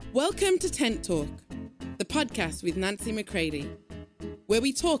Welcome to Tent Talk, the podcast with Nancy McCready, where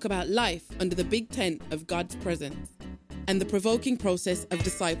we talk about life under the big tent of God's presence and the provoking process of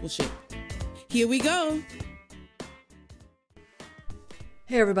discipleship. Here we go.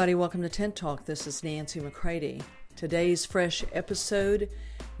 Hey everybody, welcome to Tent Talk. This is Nancy McCready. Today's fresh episode,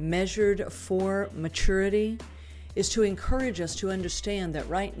 Measured for Maturity, is to encourage us to understand that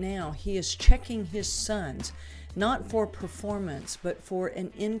right now He is checking His sons, not for performance, but for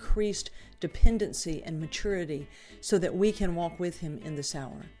an increased dependency and maturity so that we can walk with Him in this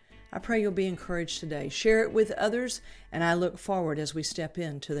hour. I pray you'll be encouraged today. Share it with others, and I look forward as we step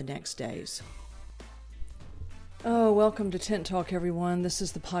into the next days. Oh, welcome to Tent Talk, everyone. This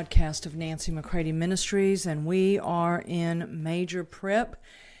is the podcast of Nancy McCready Ministries, and we are in major prep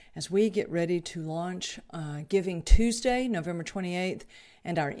as we get ready to launch Giving Tuesday, November 28th,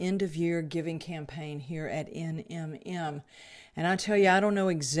 and our end-of-year giving campaign here at NMM. And I tell you, I don't know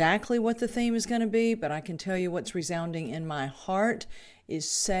exactly what the theme is going to be, but I can tell you what's resounding in my heart is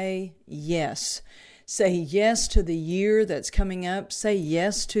say yes. Say yes to the year that's coming up. Say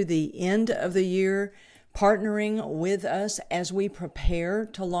yes to the end of the year, partnering with us as we prepare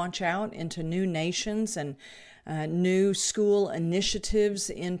to launch out into new nations and new school initiatives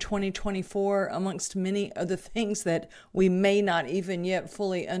in 2024, amongst many other things that we may not even yet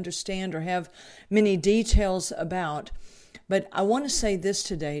fully understand or have many details about. But I want to say this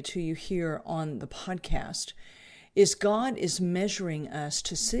today to you here on the podcast, is God is measuring us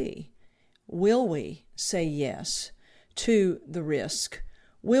to see, will we say yes to the risk?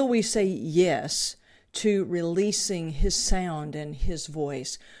 Will we say yes to releasing His sound and His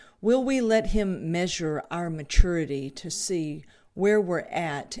voice? Will we let Him measure our maturity to see where we're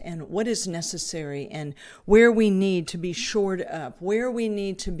at and what is necessary and where we need to be shored up, where we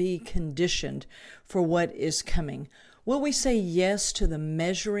need to be conditioned for what is coming? Will we say yes to the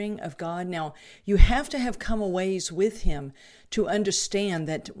measuring of God? Now, you have to have come a ways with Him to understand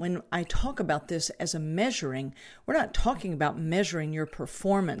that when I talk about this as a measuring, we're not talking about measuring your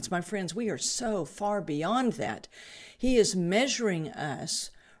performance. My friends, we are so far beyond that. He is measuring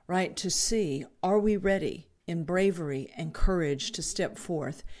us, right, to see, are we ready in bravery and courage to step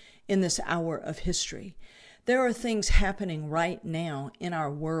forth in this hour of history? There are things happening right now in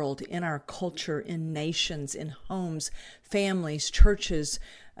our world, in our culture, in nations, in homes, families, churches,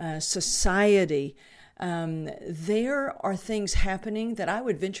 society. There are things happening that I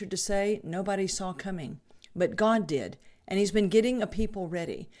would venture to say nobody saw coming, but God did. And He's been getting a people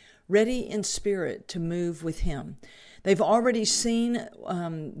ready in spirit to move with Him. They've already seen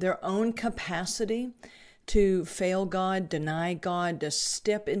their own capacity to fail God, deny God, to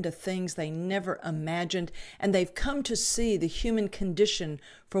step into things they never imagined. And they've come to see the human condition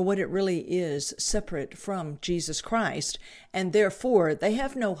for what it really is, separate from Jesus Christ. And therefore, they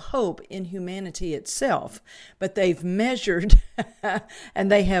have no hope in humanity itself, but they've measured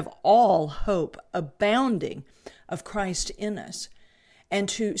and they have all hope abounding of Christ in us. And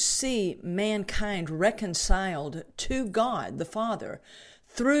to see mankind reconciled to God the Father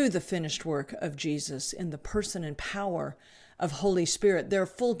through the finished work of Jesus in the person and power of Holy Spirit. Their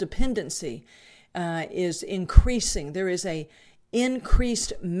full dependency is increasing. There is a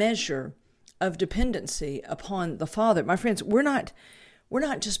increased measure of dependency upon the Father. My friends, we're not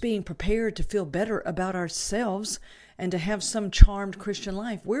just being prepared to feel better about ourselves and to have some charmed Christian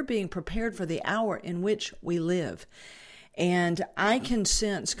life. We're being prepared for the hour in which we live. And I can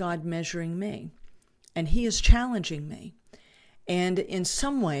sense God measuring me, and He is challenging me. And in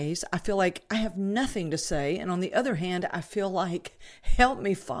some ways, I feel like I have nothing to say. And on the other hand, I feel like, help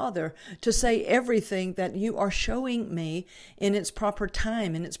me, Father, to say everything that You are showing me in its proper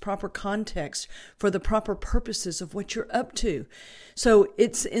time, in its proper context, for the proper purposes of what You're up to. So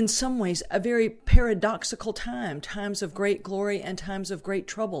it's in some ways a very paradoxical time, times of great glory and times of great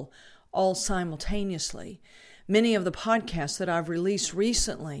trouble, all simultaneously. Many of the podcasts that I've released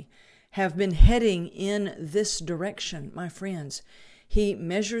recently have been heading in this direction, my friends. He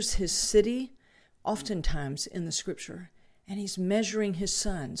measures His city, oftentimes in the Scripture, and He's measuring His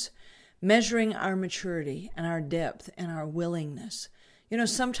sons, measuring our maturity and our depth and our willingness. You know,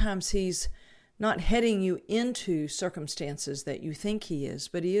 sometimes He's not heading you into circumstances that you think He is,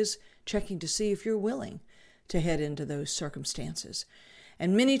 but He is checking to see if you're willing to head into those circumstances.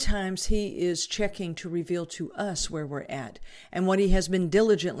 And many times He is checking to reveal to us where we're at and what He has been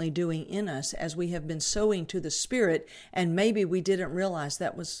diligently doing in us as we have been sowing to the Spirit, and maybe we didn't realize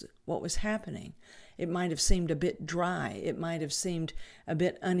that was what was happening. It might have seemed a bit dry. It might have seemed a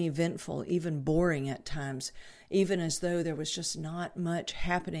bit uneventful, even boring at times, even as though there was just not much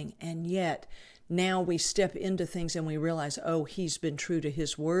happening. And yet, now we step into things and we realize, oh, he's been true to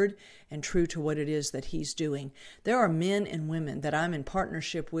his word and true to what it is that he's doing. There are men and women that I'm in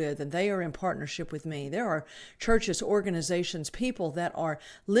partnership with, and they are in partnership with me. There are churches, organizations, people that are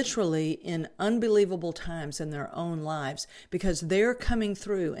literally in unbelievable times in their own lives because they're coming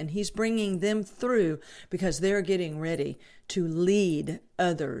through, and he's bringing them through because they're getting ready to lead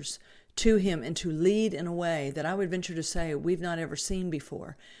others to him and to lead in a way that I would venture to say we've not ever seen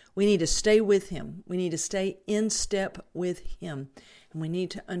before. We need to stay with him. We need to stay in step with him. And we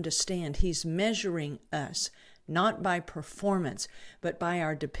need to understand he's measuring us, not by performance, but by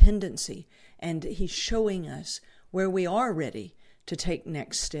our dependency. And he's showing us where we are ready to take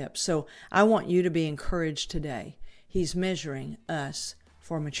next steps. So I want you to be encouraged today. He's measuring us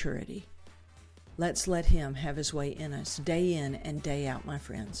for maturity. Let's let him have his way in us day in and day out, my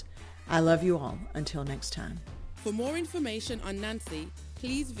friends. I love you all. Until next time. For more information on Nancy,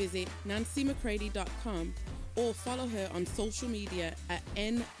 please visit nancymccready.com or follow her on social media at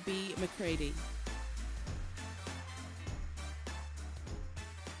NB McCready.